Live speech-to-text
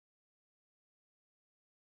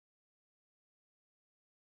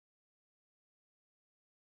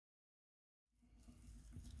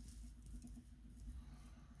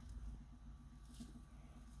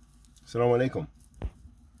Assalamu alaikum.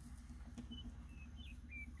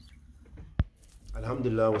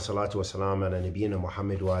 Alhamdulillah wa salatu wa salam ala nabiyyina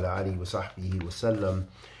Muhammad wa ala alihi wa sahbihi wa sallam.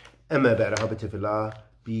 Amma ba'da, habati fillah.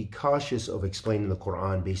 Be cautious of explaining the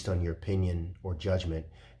Qur'an based on your opinion or judgment.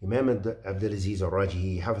 Imam Abdulaziz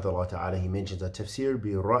al-Rajihi, hafidhullah ta'ala, he mentions that tafsir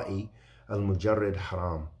bi-ra'i al-mujarrid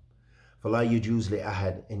haram. فَلَا يُجُوزْ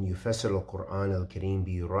لِأَحَدٍ أَنْ يُفَسِّرَ الْقُرْآنَ الْكَرِيمِ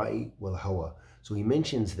بِالرَّأْيِ وَالْهَوَى. So he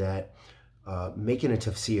mentions that making a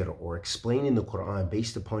tafsir or explaining the Qur'an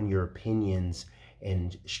based upon your opinions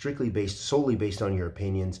and solely based on your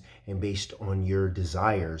opinions and based on your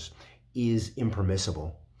desires is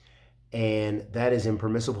impermissible. And that is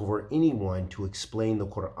impermissible for anyone to explain the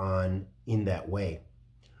Qur'an in that way.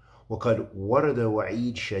 وَقَدْ وَرَدَ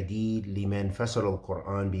وَعِيدٌ شَدِيدٌ لِمَنْ فَسَرَ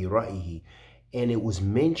الْقُرْآنَ بِرَأْيِهِ. And it was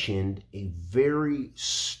mentioned a very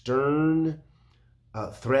stern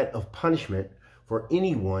threat of punishment for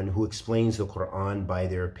anyone who explains the Qur'an by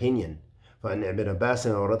their opinion. فَأَنْ ابْنَ عَبَّاسٍ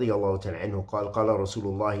رَضِيَ اللَّهُ تَعَالَى عَنْهُ قال قال رسول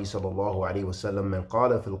الله صلى الله عليه وسلم من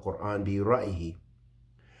قال في القرآن برأيه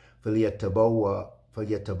فليتبوأ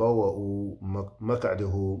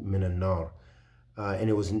مقعده من النار. And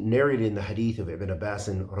it was narrated in the hadith of Ibn Abbas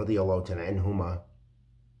radiallahu ta'ala anhuma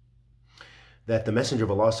that the Messenger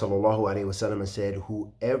of Allah sallallahu alaihi wasallam said,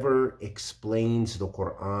 whoever explains the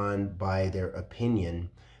Quran by their opinion,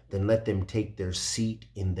 then let them take their seat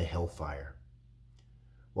in the hellfire.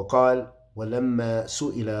 وقال ولما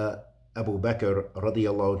سئل أبو بكر رضي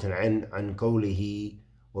الله تعالى عن قوله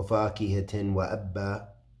وفاكهة وأبا.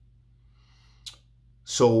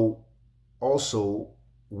 So also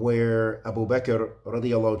where Abu Bakr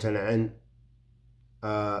radiallahu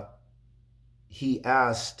ta'ala he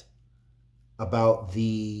asked about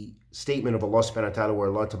the statement of Allah subhanahu wa ta'ala where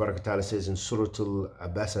Allah tabarak wa ta'ala says in Surah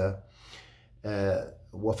Al-Abasa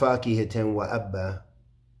وَفَاكِهَةً وَأَبَّا.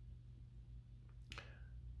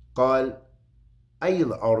 قال أي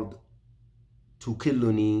الأرض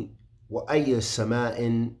تكلني وأي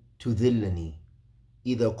السماء تذلني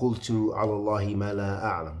إذا قلت على الله ما لا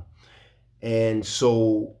أعلم. And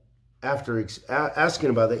so after asking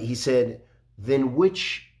about that, he said, then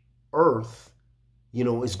which earth,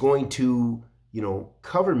 is going to,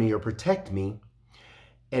 cover me or protect me,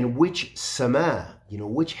 and which sama,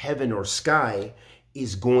 which heaven or sky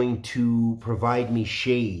is going to provide me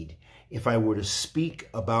shade if I were to speak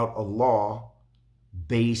about Allah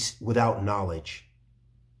without knowledge.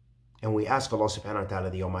 And we ask Allah subhanahu wa ta'ala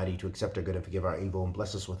the Almighty to accept our good and forgive our evil and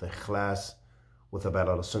bless us with ikhlas, with about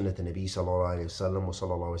al-sunnah Nabi sallallahu alayhi wa sallam wa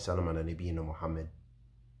sallallahu alayhi wa sallam ala nabiyyina Muhammad.